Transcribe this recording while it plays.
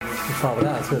follow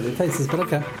that. It's really tasty, but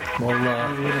okay. Well, yeah,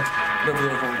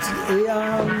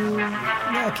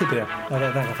 keep it there.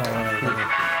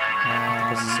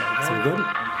 So we're good?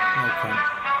 Okay.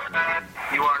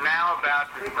 You are now about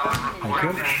to start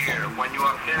recording the year. When you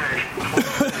are finished,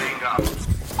 hang up.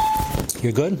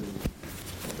 You're good?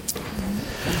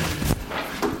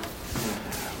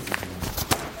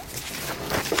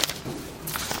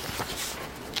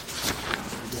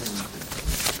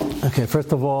 Okay,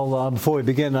 first of all, before we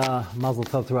begin, Mazel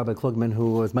Tov to Rabbi Klugman,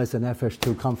 who was Meiser Nefesh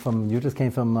to come from, you just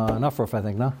came from Nufrof, I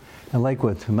think, no? In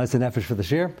Lakewood, Meiser Nefesh for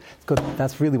this year. It's good.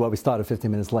 That's really why we started 15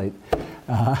 minutes late.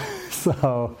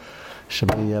 So, should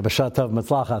be B'Shat Tov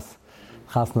Mitzlachas,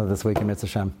 Chasna this week in Mitzvah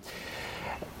Shem.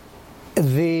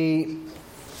 The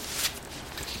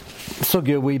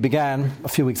sugya we began a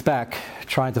few weeks back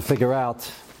trying to figure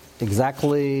out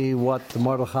exactly what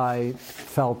Mordechai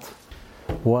felt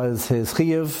was his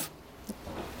chiyuv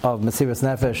of Mesiras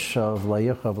Nefesh of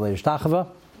Le'Yishtachava.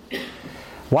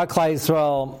 Why Klal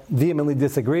Yisrael vehemently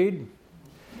disagreed,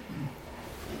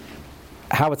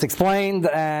 how it's explained,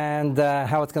 and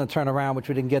how it's going to turn around, which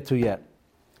we didn't get to yet.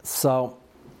 So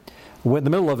we're in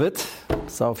the middle of it.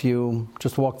 So if you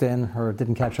just walked in or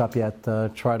didn't catch up yet,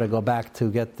 try to go back to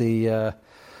get the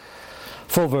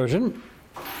full version.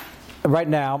 Right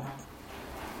now,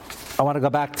 I want to go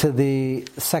back to the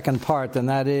second part, and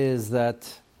that is that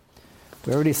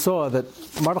we already saw that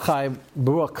Mordechai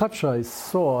Baruch Kachai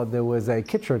saw there was a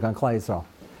kitchug on Klal Yisrael.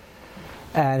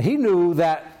 And he knew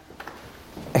that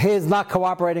his not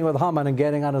cooperating with Haman and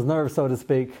getting on his nerves, so to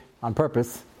speak, on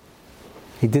purpose,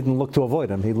 he didn't look to avoid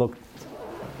him. He looked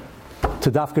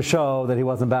to dafka show that he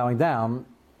wasn't bowing down,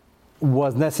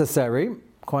 was necessary.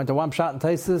 According to one shot and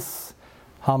Taisis,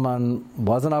 Haman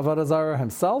wasn't Avodah Zarah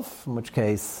himself, in which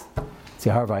case it's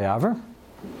Yahar Vayaver.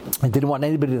 He didn't want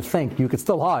anybody to think, you could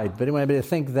still hide, but he didn't want anybody to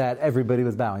think that everybody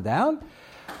was bowing down.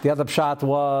 The other pshat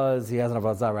was he has an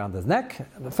Avodah Zarah around his neck.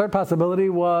 The third possibility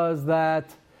was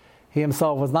that he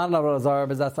himself was not an Avodah Zarah,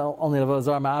 but that's only an Avodah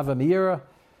Zarah Ma'ava Meira.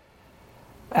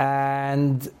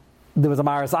 And there was a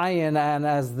Maris Ayin, and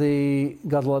as the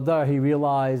Gadol Adar, he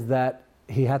realized that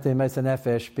he had to be Meiser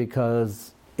Nefesh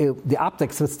because the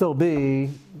optics would still be,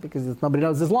 because nobody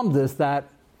knows this lumdus, that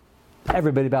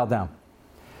everybody bowed down.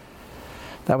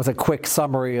 That was a quick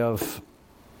summary of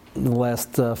the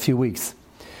last few weeks.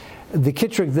 The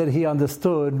kitchug that he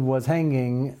understood was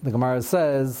hanging, the Gemara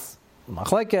says,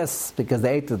 machlekes, because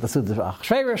they ate the Suda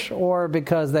Achshverosh, or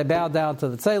because they bowed down to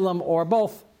the Tzelem, or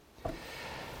both.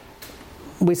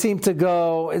 We seem to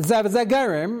go, Zav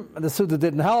the Suda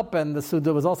didn't help, and the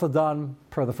Suda was also done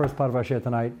per the first part of our share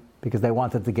tonight, because they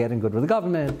wanted to get in good with the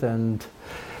government and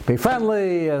be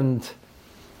friendly, and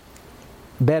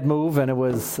bad move, and it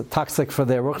was toxic for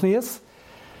their ruchnias.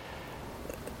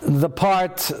 The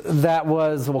part that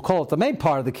was, we'll call it the main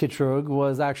part of the Kitrug,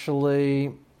 was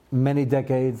actually many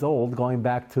decades old, going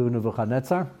back to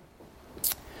Nebuchadnezzar.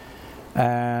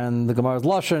 And the Gemara's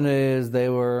Lashon is they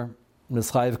were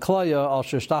Nischayev Klaya al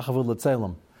Sheshtachavu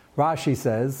L'Tzelem. Rashi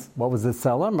says, what was this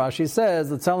Tzelem? Rashi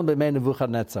says, L'Tzelem b'mei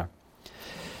Nebuchadnezzar.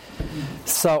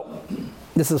 So,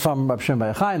 this is from Rav Shimon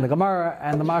Bar Yochai in the Gemara,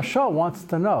 and the Maharsha wants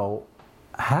to know,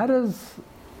 how does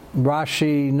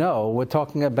Rashi know we're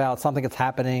talking about something that's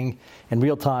happening in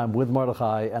real time with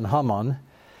Mordechai and Haman,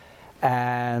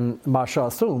 and Maharsha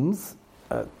assumes,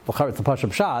 it's the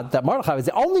Pashup Shad, that Mordechai was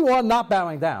the only one not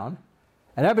bowing down,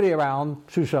 and everybody around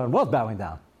Shushan was bowing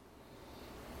down.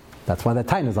 That's why that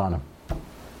time is on him.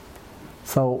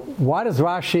 So why does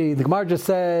Rashi, the Gemara just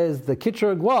says the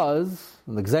Kitrug was,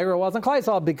 and the Gzera wasn't Klal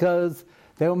Yisrael because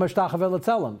they were Meshtach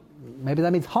L'Tzelem. Maybe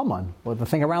that means Haman, with the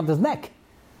thing around his neck.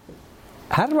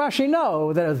 How did Rashi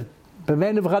know that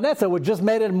B'mei Nebuchadnezzar would just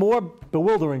made it more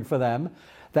bewildering for them,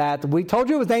 that we told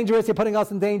you it was dangerous, you're putting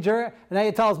us in danger, and now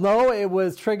you tell us, no, it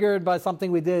was triggered by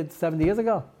something we did 70 years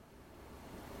ago?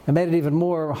 It made it even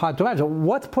more hard to imagine.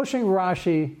 What's pushing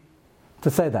Rashi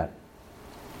to say that?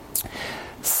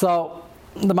 So,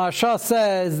 the Maharsha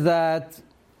says that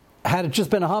had it just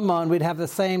been a Haman, we'd have the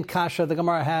same kasha the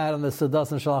Gemara had on the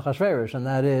Sudas and Shalach HaShverosh, and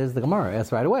that is, the Gemara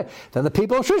asks right away, that the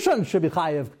people of Shushan should be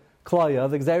chayiv Klaya,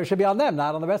 the Gzeira should be on them,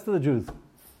 not on the rest of the Jews.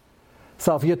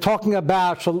 So if you're talking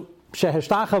about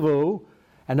Shehishtachavu,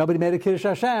 and nobody made a Kiddush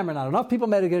Hashem, or not enough people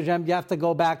made a Kiddush Hashem, you have to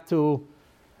go back to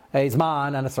a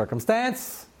Zman and a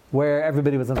circumstance where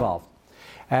everybody was involved.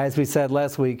 As we said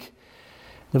last week,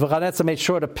 Nebuchadnezzar made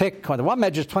sure to pick, on the one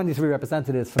measure, 23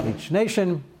 representatives from each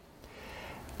nation,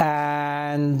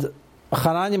 and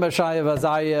Hananiah, Mishael,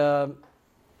 Azariah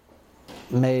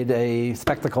made a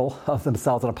spectacle of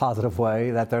themselves in a positive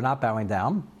way, that they're not bowing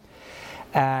down,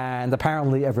 and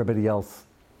apparently everybody else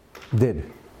did.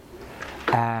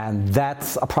 And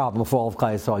that's a problem for all of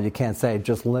Klal Yisrael. You can't say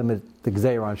just limit the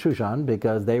Gzeira on Shushan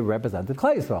because they represented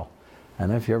Klal Yisrael.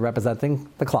 And if you're representing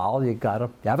the Klal, you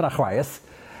have an achrayus.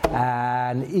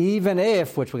 And even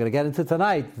if, which we're going to get into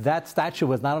tonight, that statue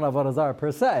was not an avodah zarah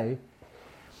per se,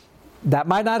 that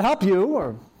might not help you,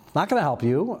 or not going to help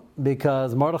you,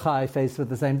 because Mordechai, faced with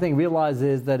the same thing,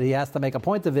 realizes that he has to make a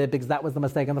point of it because that was the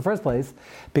mistake in the first place.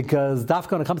 Because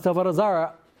dafka, when it comes to avodah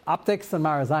zarah, optics and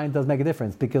Marazayin does make a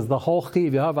difference, because the whole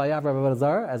chiv Yehav Vayav avodah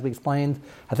zarah, as we explained,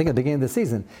 I think at the beginning of the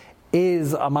season,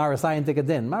 is a Marazayin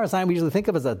tikadin. Marazayin we usually think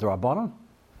of as a drabanon.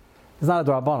 It's not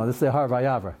a drabanon. This is a Yehav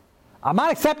Vayav. I'm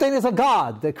not accepting this of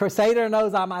God. The Crusader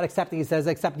knows I'm not accepting. He says,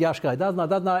 accept Yashka. It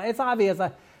doesn't know. It's obvious.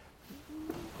 It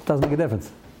doesn't make a difference.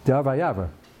 Yehav Vayav.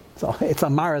 So it's a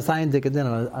Marazayin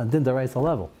tikadin on a din deraisa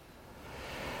level.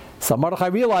 So Mordechai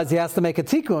realized he has to make a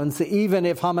tikkun, so even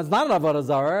if Haman's not an avodah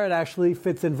zarah, it actually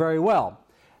fits in very well.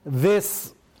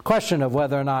 This question of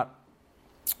whether or not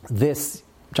this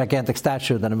gigantic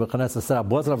statue that Nebuchadnezzar set up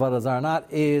was an avodah zarah or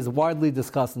not is widely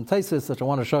discussed in Taisus, which I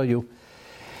want to show you.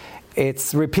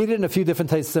 It's repeated in a few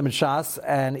different Taisus in Shas,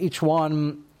 and each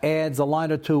one adds a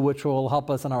line or two which will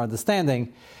help us in our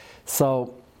understanding.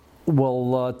 So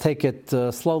we'll take it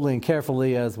slowly and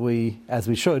carefully as we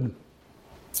should.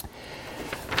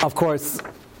 Of course,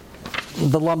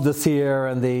 the lumdus here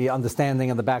and the understanding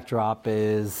and the backdrop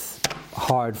is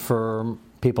hard for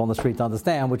people on the street to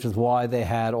understand, which is why they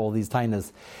had all these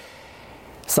tainas.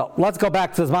 So let's go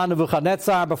back to Zman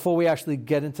Nebuchadnezzar before we actually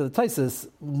get into the Taisus.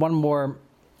 One more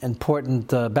important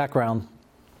background.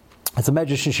 It's a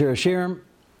Medrash in Shir Hashirim,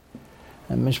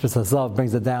 and Mishpat Hazav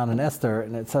brings it down in Esther,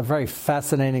 and it's a very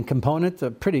fascinating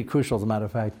component, pretty crucial as a matter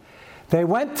of fact. They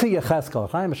went to Yecheskel.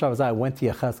 Chaim Shavazai went to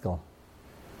Yecheskel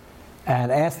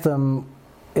and asked them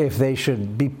if they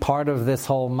should be part of this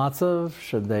whole matzav.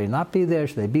 Should they not be there?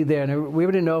 Should they be there? And we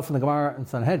already know from the Gemara and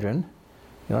Sanhedrin,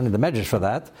 you don't need the Medrash for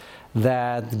that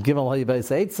Gimel Hayibay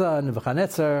Seitza and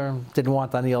Nebuchadnezzar didn't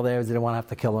want Daniel there, he didn't want to have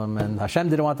to kill him, and Hashem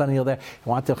didn't want Daniel there. He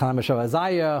wanted Chanan Meshav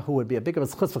Azariah, who would be a bigger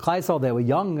schutz for Klal Yisrael. They were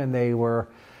young and they were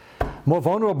more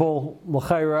vulnerable,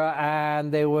 l'chaira,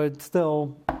 and they would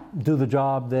still do the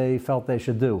job they felt they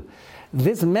should do.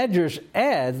 This Medrash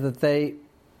adds that they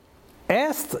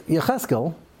asked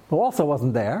Yecheskel, who also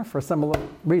wasn't there for similar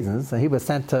reasons, and he was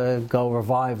sent to go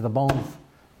revive the bones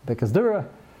because Dura.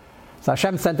 So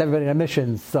Hashem sent everybody on a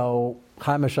mission, so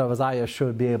Chaim Meshav Azariah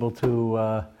should be able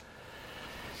to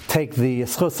take the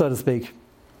schus, so to speak.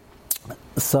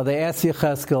 So they asked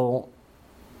Yecheskel,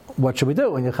 what should we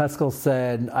do? And Yecheskel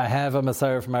said, I have a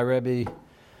Messiah from my Rebbe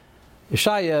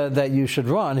Yeshaya that you should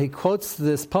run. He quotes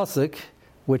this pasuk,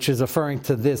 which is referring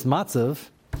to this matzav,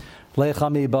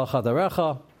 Leichami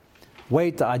b'chadarecha,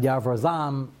 wait ad yavor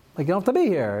zam. Like, you don't have to be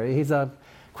here. He's a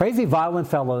crazy, violent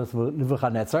fellow,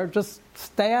 Nebuchadnezzar. Just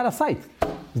stay out of sight.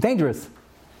 It's dangerous.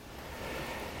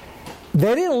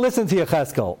 They didn't listen to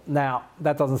Yecheskel. Now,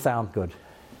 that doesn't sound good.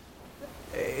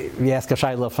 You ask a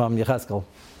shayla from Yecheskel,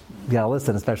 you gotta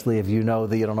listen, especially if you know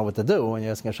that you don't know what to do when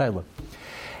you're asking a shayla.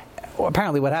 Well,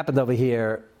 apparently what happened over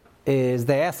here is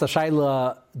they asked the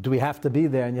shayla, do we have to be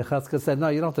there? And Yecheskel said, no,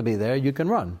 you don't have to be there, you can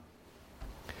run.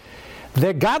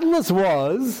 Their godless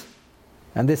was,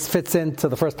 and this fits into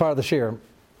the first part of the shir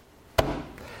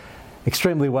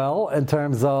extremely well in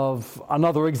terms of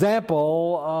another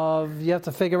example of you have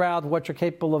to figure out what you're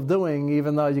capable of doing,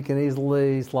 even though you can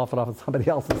easily slough it off on somebody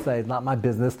else and say, it's not my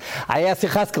business. I asked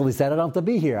Yecheskel, he said, I don't have to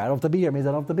be here. I don't have to be here means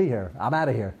I don't have to be here. I'm out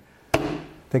of here.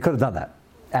 They could have done that.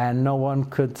 And no one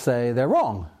could say they're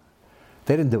wrong.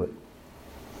 They didn't do it.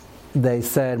 They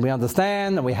said, we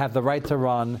understand and we have the right to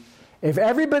run. If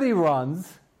everybody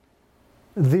runs,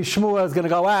 the Shmuah is going to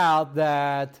go out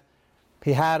that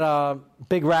he had a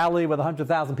big rally with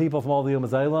 100,000 people from all the Yom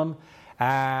Hazelim,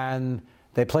 and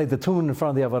they played the tune in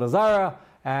front of the Avodah Zarah,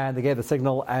 and they gave the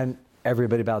signal, and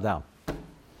everybody bowed down.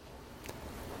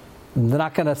 They're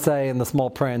not going to say in the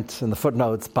small print, in the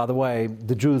footnotes, by the way,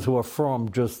 the Jews who were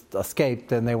from just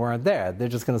escaped and they weren't there. They're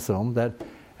just going to assume that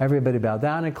everybody bowed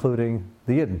down, including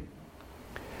the Yidden.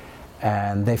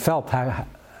 And they felt, how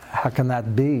can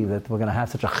that be that we're going to have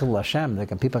such a chil Hashem?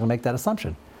 People can make that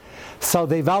assumption. So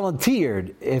they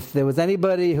volunteered. If there was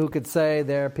anybody who could say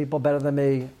there are people better than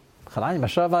me,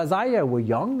 we're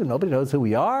young, nobody knows who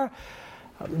we are.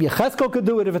 Yecheskel could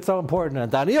do it if it's so important,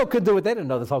 and Daniel could do it. They didn't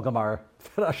know this whole Gemara.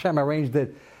 Hashem arranged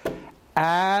it.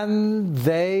 And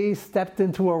they stepped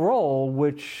into a role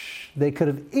which they could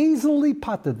have easily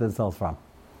potted themselves from.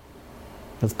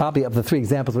 It's probably, of the three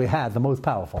examples we had, the most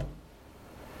powerful.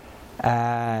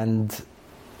 And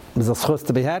there's a schus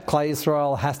to be had. Klal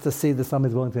Yisrael has to see that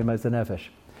somebody's willing to be Meiser Nefesh.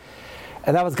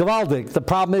 And that was Gavaldik. The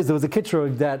problem is there was a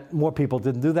kitrug that more people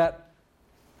didn't do that.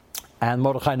 And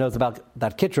Mordechai knows about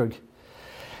that kitrug.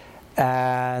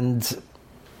 And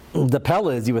the Pell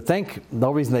is, you would think, the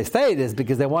reason they stayed is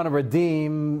because they want to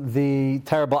redeem the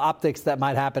terrible optics that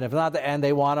might happen if not, and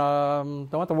they want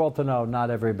the world to know not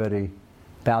everybody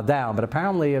bowed down. But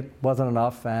apparently it wasn't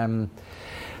enough, and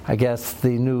I guess the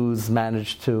news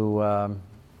managed to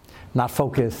not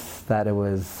focus that it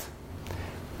was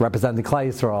representing Klal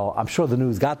Yisrael. I'm sure the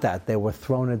news got that. They were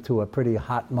thrown into a pretty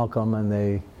hot makom and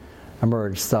they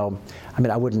emerged. So, I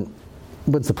mean,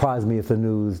 wouldn't surprise me if the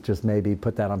news just maybe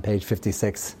put that on page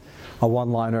 56, a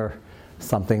one-liner,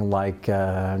 something like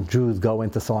Jews go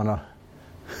into sauna,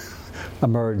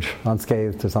 emerge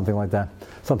unscathed, or something like that,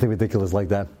 something ridiculous like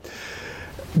that.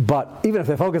 But even if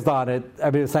they focused on it,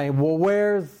 everybody was saying, well,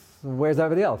 where's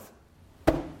everybody else?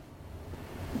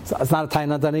 So it's not a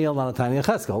tiny Daniel, not a tiny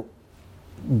Cheskel.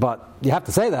 But you have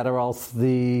to say that, or else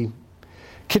the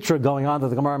kitra going on that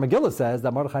the Gemara Megillah says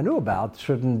that Mordechai knew about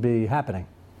shouldn't be happening.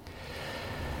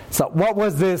 So what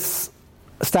was this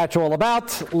statue all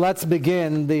about? Let's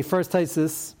begin the first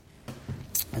thesis.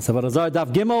 So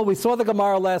Daf Gimel, we saw the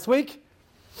Gemara last week.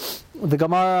 The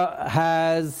Gemara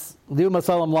has the Ummah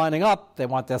Salam lining up. They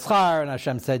want their schar, and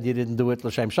Hashem said you didn't do it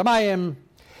l'shem shamayim.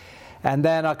 And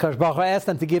then HaKadosh Baruch Hu asked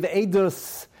them to give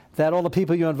edus that all the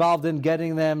people you involved in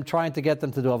trying to get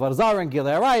them to do Avodah Zarah and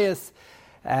Gilei Arayos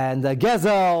and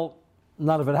Gezel,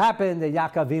 none of it happened. And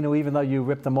Yaakov Avinu, even though you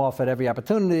ripped him off at every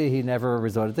opportunity, he never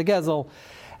resorted to Gezel.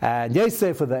 And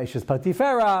Yosef with the Eshes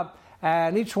Patifera,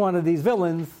 and each one of these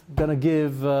villains going to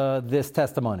give this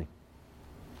testimony.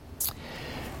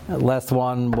 The last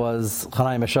one was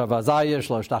Chanai Meshav Azayah,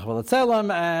 Shlosh Tachvel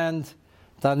Etzelem, and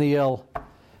Daniel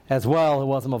as well, who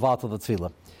was a Mavat of the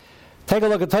Tefillah. Take a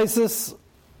look at Taisus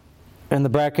in the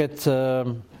bracket,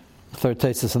 third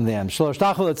Taisus in the end. Shlosh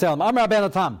Tachvel Etzelem. Amar Ben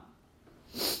Atam.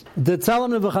 The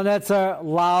Tzelem Nebuchadnezzar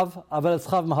Lav Avel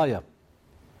Eschav Mahaya.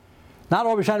 Not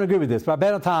all Rishonim agree with this, but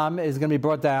Ben Atam is going to be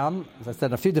brought down, as I said,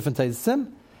 in a few different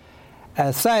Taisim,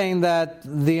 as saying that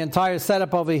the entire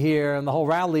setup over here and the whole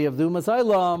rally of the Umas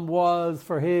Olam was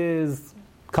for his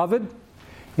kavod.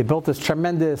 He built this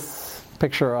tremendous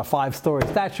picture, a 5-story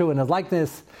statue in his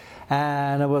likeness,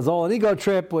 and it was all an ego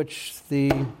trip, which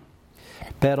the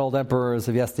bad old emperors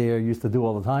of yesteryear used to do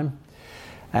all the time,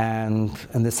 and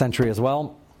in this century as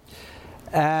well.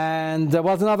 And there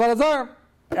wasn't Avodah Zarah.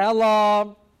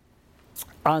 Ella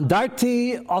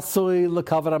Andarti Asui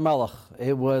Lekavod HaMelech.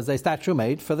 It was a statue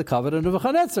made for the kavod of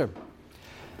Nebuchadnezzar.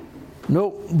 No,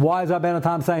 why is Rabbi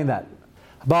Atam saying that?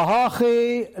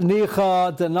 Bahachi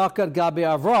Nicha Denakad Gabi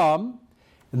Avram.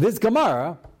 In this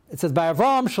Gemara, it says by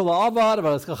Avram Shala Avad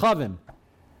Avos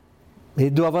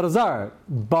he'd do Avodah Zarah.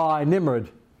 By Nimrod,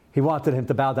 he wanted him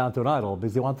to bow down to an idol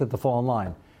because he wanted to fall in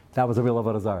line. That was a real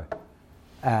Avodah Zarah.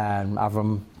 And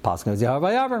Avram Paskin is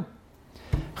Yehovah Yavar.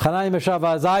 Chanai Meshav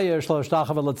Azayah Shlosh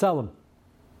Tachvel Etzelem.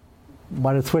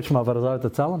 Why did it switch from Avodah Zarah to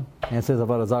Tzelem? And it says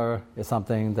Avodah Zarah is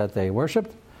something that they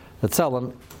worshipped. The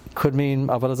Tzelem could mean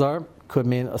Avodah Zarah, could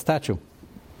mean a statue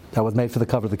that was made for the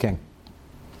cover of the king.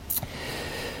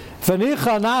 If you remember,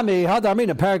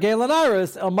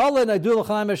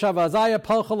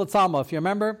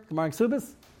 Gemara in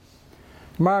Ksubis,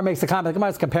 Gemara makes a comment. Gemara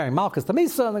is comparing Malchus to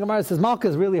Misa, and the Gemara says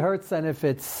Malchus really hurts, and if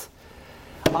it's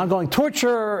ongoing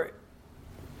torture,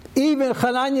 even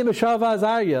Chananya Meshav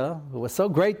Azariah, who was so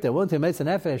great, they willing to make an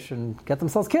nefesh and get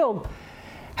themselves killed,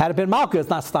 had it been Malchus,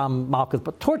 not Stam Malchus,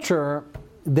 but torture,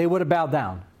 they would have bowed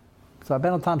down. So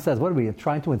Ben Atam says, what are we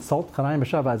trying to insult Chananya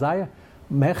Meshav Azariah?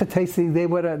 Mechatesi, they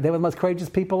were the most courageous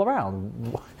people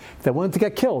around. If they wanted to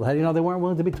get killed, how do you know they weren't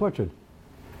willing to be tortured?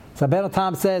 So Ben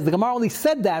Atam says the Gemara only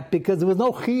said that because there was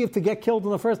no chiyuv to get killed in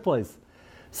the first place.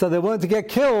 So they wanted to get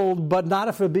killed, but not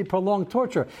if it would be prolonged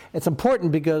torture. It's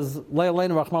important because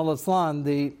Le'aleinu Rachman L'Tzlan,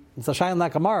 it's a shayin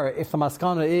like Gemara, if the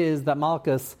maskana is that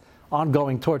Malchus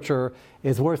ongoing torture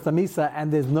is worse than Misa,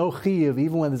 and there's no chiyuv,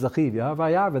 even when there's a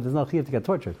chiyuv, there's no chiyuv to get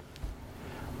tortured.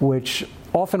 Which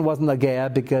often wasn't a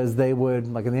geah because they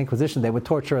would, like in the Inquisition, they would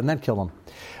torture and then kill him.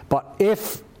 But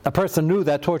if a person knew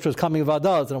that torture was coming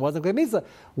vadas and it wasn't geah misa,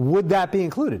 would that be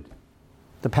included?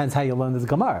 Depends how you learn this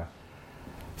Gemara.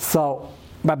 So,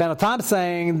 Rabbi Atam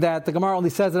saying that the Gemara only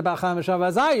says it about Chanai Meshav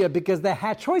Azariah because they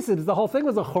had choices. The whole thing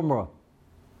was a chumrah.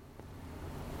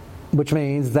 Which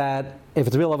means that if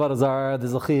it's real Avodah Zarah,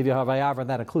 there's a chiv Yehovah Yavar, and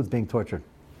that includes being tortured.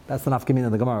 That's the nafkamina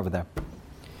in the Gemara over there.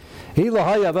 He says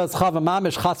Chanai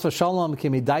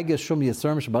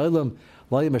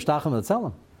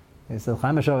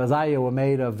Meshav Azariah were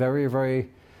made of very, very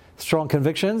strong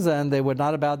convictions, and they would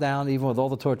not have bowed down even with all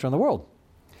the torture in the world.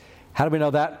 How do we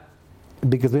know that?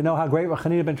 because we know how great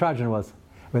Chanina ben Trajan was.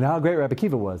 We know how great Rabbi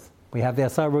Akiva was. We have the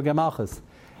Asar Rugei Malchus,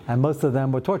 and most of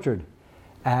them were tortured.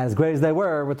 As great as they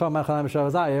were, we're talking about Chanina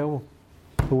ben Shavazaya,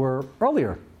 who were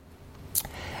earlier.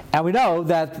 And we know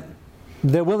that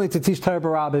they're willing to teach Torah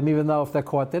B'Rabbim, even though if they're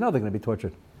caught, they know they're going to be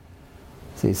tortured.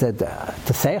 So he said,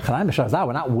 to say Chanina ben Shavazaya,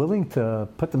 we're not willing to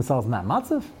put themselves in that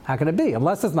matzav? How can it be?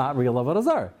 Unless it's not real Avodah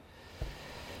Zarah.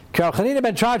 Chanina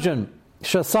ben Trajan,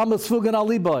 Shasamus Fugan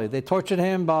Aliboy. They tortured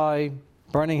him by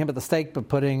burning him at the stake, but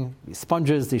putting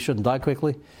sponges, he shouldn't die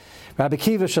quickly. Rabbi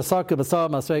Akiva, Shasarka Basar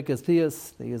Masrekas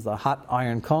Pius, they use the hot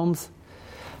iron combs.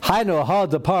 Hainu Ha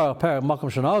Depar Per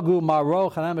Makom Shanagu, Maro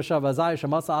Chanina ben Shavazaya,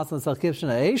 Shamasa Asan Salkiv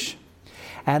Shana Eish.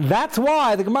 And that's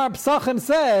why the Gemara Pesachim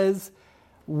says,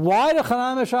 why do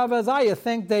Chanina ben Shavazaya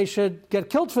think they should get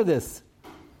killed for this?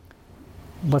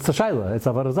 What's the shayla? It's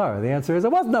Avodah Zarah. The answer is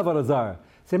it wasn't Avodah Zarah.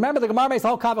 So remember the Gemara makes a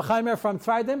whole Kavachaymer from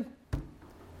Tzvaidim?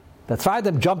 The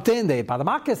Tzvaidim jumped in, they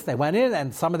Padamakis, they went in,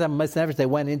 and some of them, they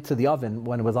went into the oven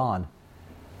when it was on.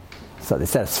 So they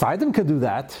said, Tzvaidim could do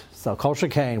that. So Kol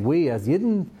Shekain, we as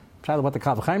Yidden, try to what the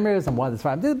Kavachaymer is and why the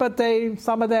Tzvaidim did, but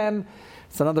some of them,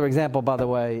 it's another example, by the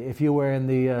way, if you were in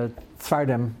the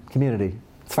Tzvaidim community,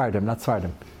 Tzvaidim, not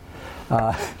Tzvaidim,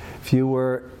 if you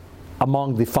were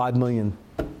among the 5 million,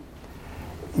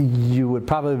 you would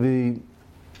probably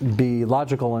be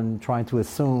logical in trying to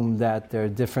assume that there are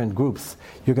different groups.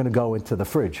 You're going to go into the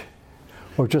fridge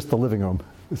or just the living room.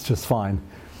 It's just fine.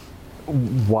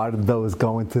 Why did those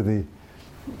go into the...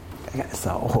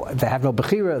 So they have no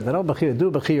bechira. They don't bechira, do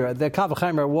bechira. Their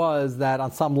kavachaymer was that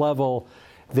on some level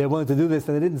they're willing to do this,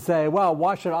 and they didn't say, well,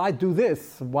 why should I do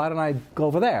this? Why don't I go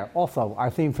over there? Also, our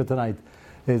theme for tonight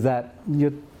is that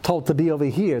you're told to be over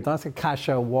here. Don't ask a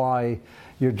kasha why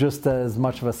you're just as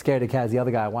much of a scaredy cat as the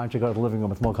other guy. Why don't you go to the living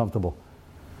room? It's more comfortable.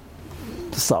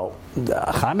 So,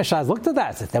 Chaim Shaz looked at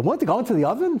that. If they want to go into the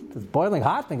oven, it's boiling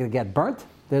hot, they're going to get burnt.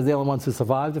 They're the only ones who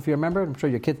survived, if you remember. I'm sure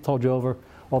your kids told you over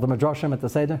all the Midrashim at the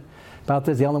Seder about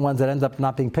this. The only ones that end up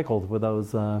not being pickled were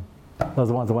those are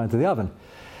the ones that went into the oven.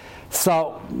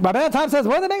 So, Rabbi Tam says,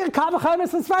 why are they making a Kavachayim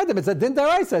since Friday? It's a Din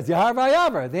Deraisa, it's Yahar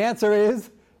Vayavar. The answer is,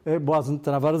 it wasn't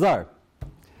an Avodah Zarah.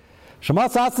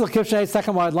 Shemat Satzal Kivshnei,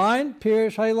 second wide line. Pir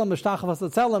Shailam Mishtachavas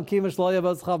Atzelam Kivish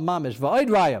Loyavas Chav Mamish Va'oid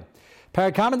Raya.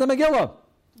 Parakam the Megillah.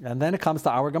 And then it comes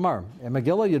to our Gemara. In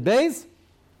Megillah Yud Beis,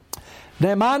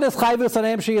 Ne'eman is Chayvus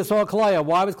Aneim Shi Yisrael Klal.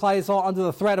 Why was Klal Yisrael under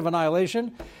the threat of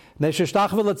annihilation?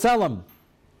 Ne'shishtachvu L'Tzelem.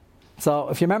 So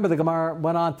if you remember, the Gemara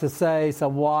went on to say, so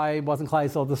why wasn't Klal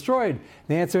Yisrael destroyed?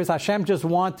 The answer is Hashem just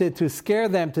wanted to scare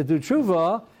them to do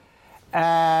tshuva,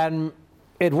 and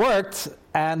it worked.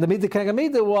 And the Midah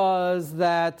Kegamida was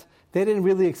that they didn't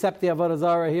really accept the Avodah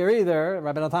Zarah here either.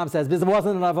 Rabbi Natan says, because it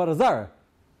wasn't an Avodah Zarah.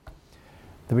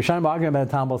 The Rishonim arguing Rabbi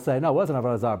Natan will say, no, it wasn't an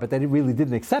Avodah Zarah, but they really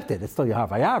didn't accept it. It's still Yahar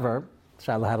Vayavar.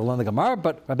 Shaila had to learn the Gemara,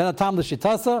 but Rabbi Natan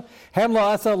l'shitasa, Hem lo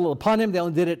asa l'panim, they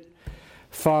only did it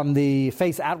from the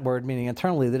face outward, meaning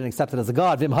internally, they didn't accept it as a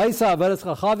God. Vim haisa averes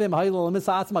chachavim haylo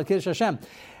l'misa atzma kiddush Hashem.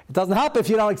 It doesn't help if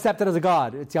you don't accept it as a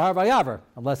God. It's Yahar Vayavar,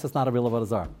 unless it's not a real Avodah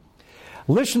Zarah.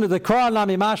 Listen to the Quran,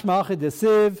 Nami Mashma Achid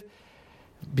Desiv,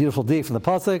 beautiful deed from the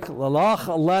pasuk. Lalach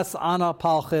les ana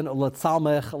palchin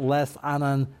letzalmech les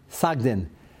anan sagdin.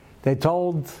 They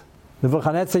told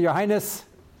Nebuchadnezzar, Your Highness,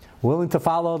 willing to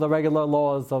follow the regular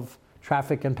laws of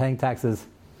traffic and paying taxes,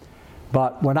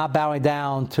 but we're not bowing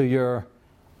down to your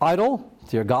idol,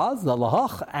 to your gods, the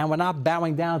lahach, and we're not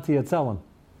bowing down to your tzelem.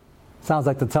 Sounds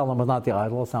like the tzelem was not the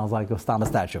idol. Sounds like it was a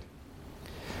statue.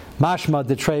 Mashma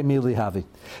detrei mili havi.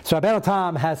 So Rabbi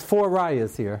Tam has 4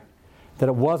 rayas here that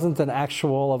it wasn't an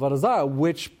actual Avodah Zarah,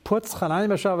 which puts Chanina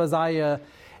ben Shavazaya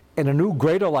in a new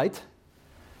greater light,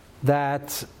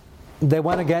 that they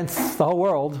went against the whole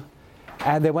world,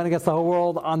 and they went against the whole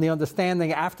world on the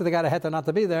understanding after they got a heter not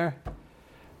to be there,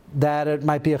 that it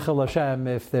might be a chil Hashem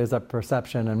if there's a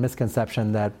perception and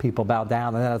misconception that people bow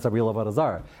down and that's a real Avodah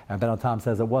Zarah. And Ben Tam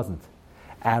says it wasn't.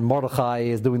 And Mordechai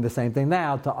is doing the same thing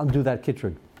now to undo that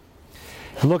kitrug.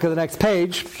 Look at the next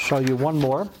page. Show you one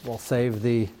more. We'll save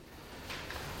the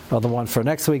other one for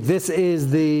next week. This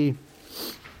is the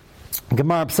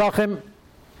Gemara Pesachim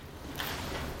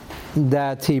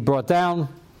that he brought down.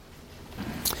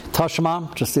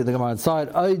 Tashma, just see the Gemara inside.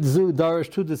 Oidzu darish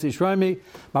tudis ishroimi.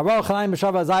 Maro chalayim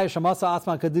b'shava azayah shamasa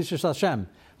atzman kadishish Hashem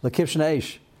l'kiv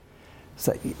shneish.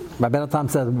 So Rabbi Tam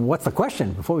says, what's the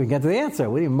question? Before we get to the answer,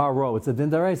 what do you mean Maro? It's a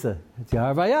din daraisa. It's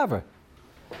Yahar Vayavar.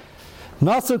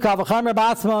 Nasu kavachamer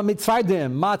ba'atzma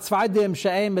mitzvaydim ma tzvaydim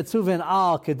she'em mitzuvin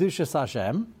al kedushas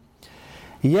Hashem.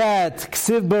 Yet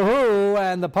ksiv behu,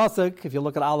 and the pasuk, if you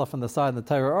look at Aleph on the side of the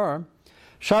Torah,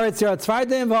 sharitz yar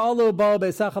tzvaydim va'alu bo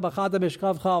beisacha b'chada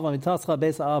mishkavcha v'mitascha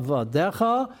beis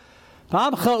avadecha By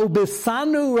the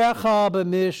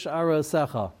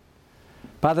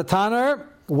Tanner,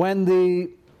 when the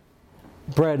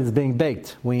bread is being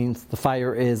baked, means the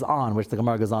fire is on, which the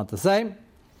Gemara goes on to say.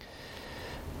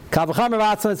 It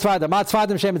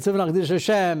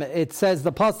says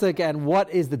the pasuk, and what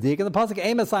is the dik? And the pasuk,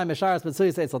 Emasai Mesharas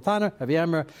Mitzuyis Eitzel Tanner,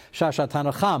 Avyemer Shasha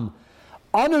Tanner Cham.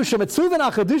 Anu Shemitzuven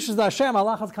Achadushes Hashem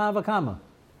Alachas Kama Kama.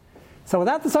 So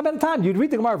without the subhead time, you'd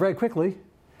read the Gemara very quickly.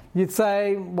 You'd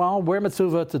say, well, we're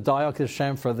mitzvah to die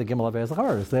Hashem for the Gimel Averes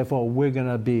Chavarus. Therefore, we're going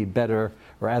to be better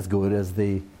or as good as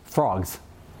the frogs.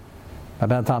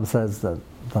 Rabbi Tom says that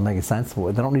doesn't make sense.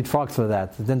 They don't need frogs for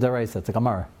that. It's in Deraisa. It's a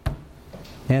Gemara.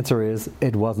 The answer is,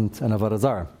 it wasn't an Avodah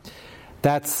Zarah.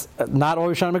 That's not all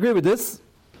Rishonim agree with this.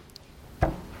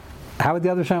 How would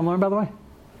the other Rishonim learn, by the way?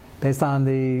 Based on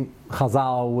the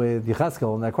Chazal with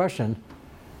Yecheskel and their question,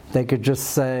 they could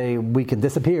just say, we can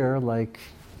disappear like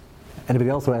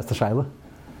anybody else who asked the Shaila,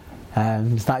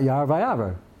 and it's not Yar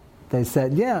Vayavar. They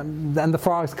said, yeah, and the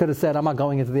frogs could have said, I'm not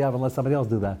going into the oven unless somebody else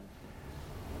do that.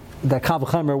 That Kal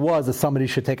V'Chomer was that somebody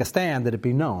should take a stand, that it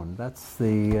be known. That's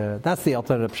the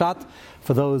alternative pshat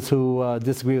for those who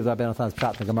disagree with Rabbi Natan's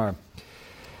pshat in the Gemara.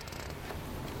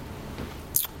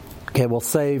 Okay, we'll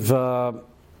save.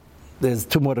 There's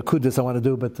two more Kudus I want to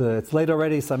do, but it's late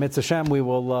already. So Mitzvah Hashem, we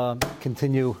will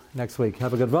continue next week.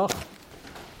 Have a good vach.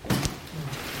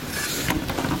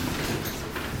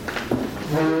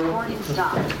 Recording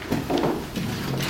stopped.